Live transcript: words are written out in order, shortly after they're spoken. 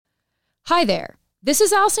Hi there, this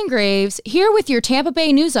is Allison Graves, here with your Tampa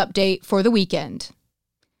Bay news update for the weekend.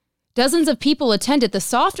 Dozens of people attended the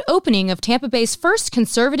soft opening of Tampa Bay's first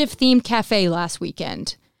conservative-themed cafe last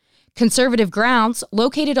weekend. Conservative Grounds,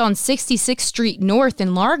 located on 66th Street North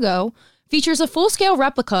in Largo, features a full-scale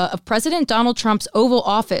replica of President Donald Trump's Oval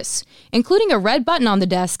Office, including a red button on the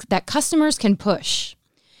desk that customers can push.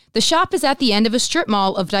 The shop is at the end of a strip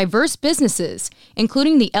mall of diverse businesses,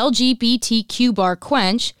 including the LGBTQ bar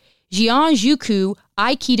Quench, Jianjuku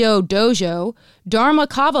Aikido Dojo, Dharma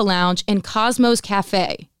Kava Lounge, and Cosmos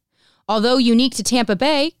Cafe. Although unique to Tampa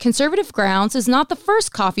Bay, Conservative Grounds is not the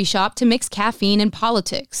first coffee shop to mix caffeine and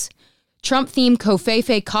politics. Trump-themed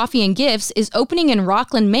Covfefe Coffee and Gifts is opening in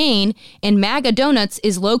Rockland, Maine, and MAGA Donuts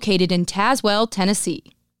is located in Tazewell,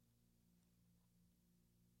 Tennessee.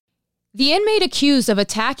 The inmate accused of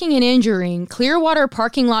attacking and injuring Clearwater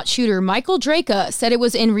parking lot shooter Michael Draka said it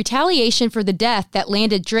was in retaliation for the death that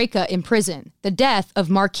landed Draka in prison, the death of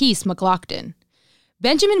Marquise McLaughlin.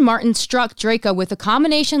 Benjamin Martin struck Draka with a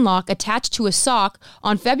combination lock attached to a sock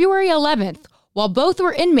on February 11th, while both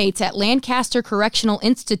were inmates at Lancaster Correctional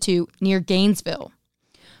Institute near Gainesville.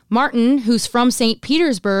 Martin, who's from St.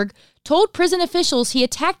 Petersburg, told prison officials he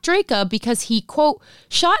attacked Draka because he, quote,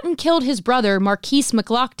 shot and killed his brother Marquise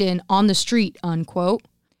McLaughlin on the street, unquote.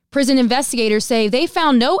 Prison investigators say they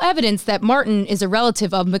found no evidence that Martin is a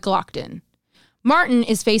relative of McLaughlin. Martin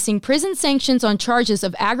is facing prison sanctions on charges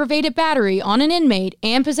of aggravated battery on an inmate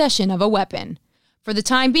and possession of a weapon. For the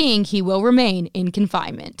time being, he will remain in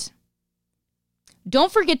confinement.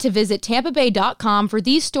 Don't forget to visit tampabay.com for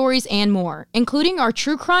these stories and more, including our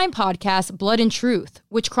true crime podcast, Blood and Truth,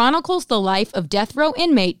 which chronicles the life of death row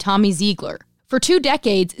inmate Tommy Ziegler. For 2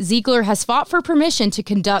 decades, Ziegler has fought for permission to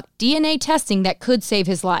conduct DNA testing that could save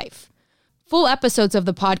his life. Full episodes of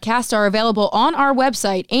the podcast are available on our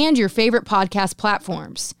website and your favorite podcast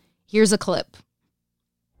platforms. Here's a clip.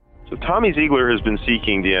 So Tommy Ziegler has been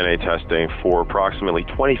seeking DNA testing for approximately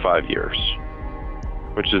 25 years.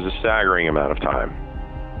 Which is a staggering amount of time.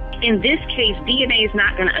 In this case, DNA is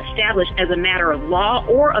not going to establish as a matter of law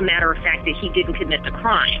or a matter of fact that he didn't commit the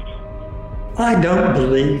crime. I don't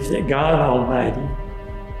believe that God Almighty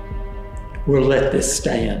will let this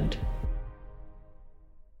stand.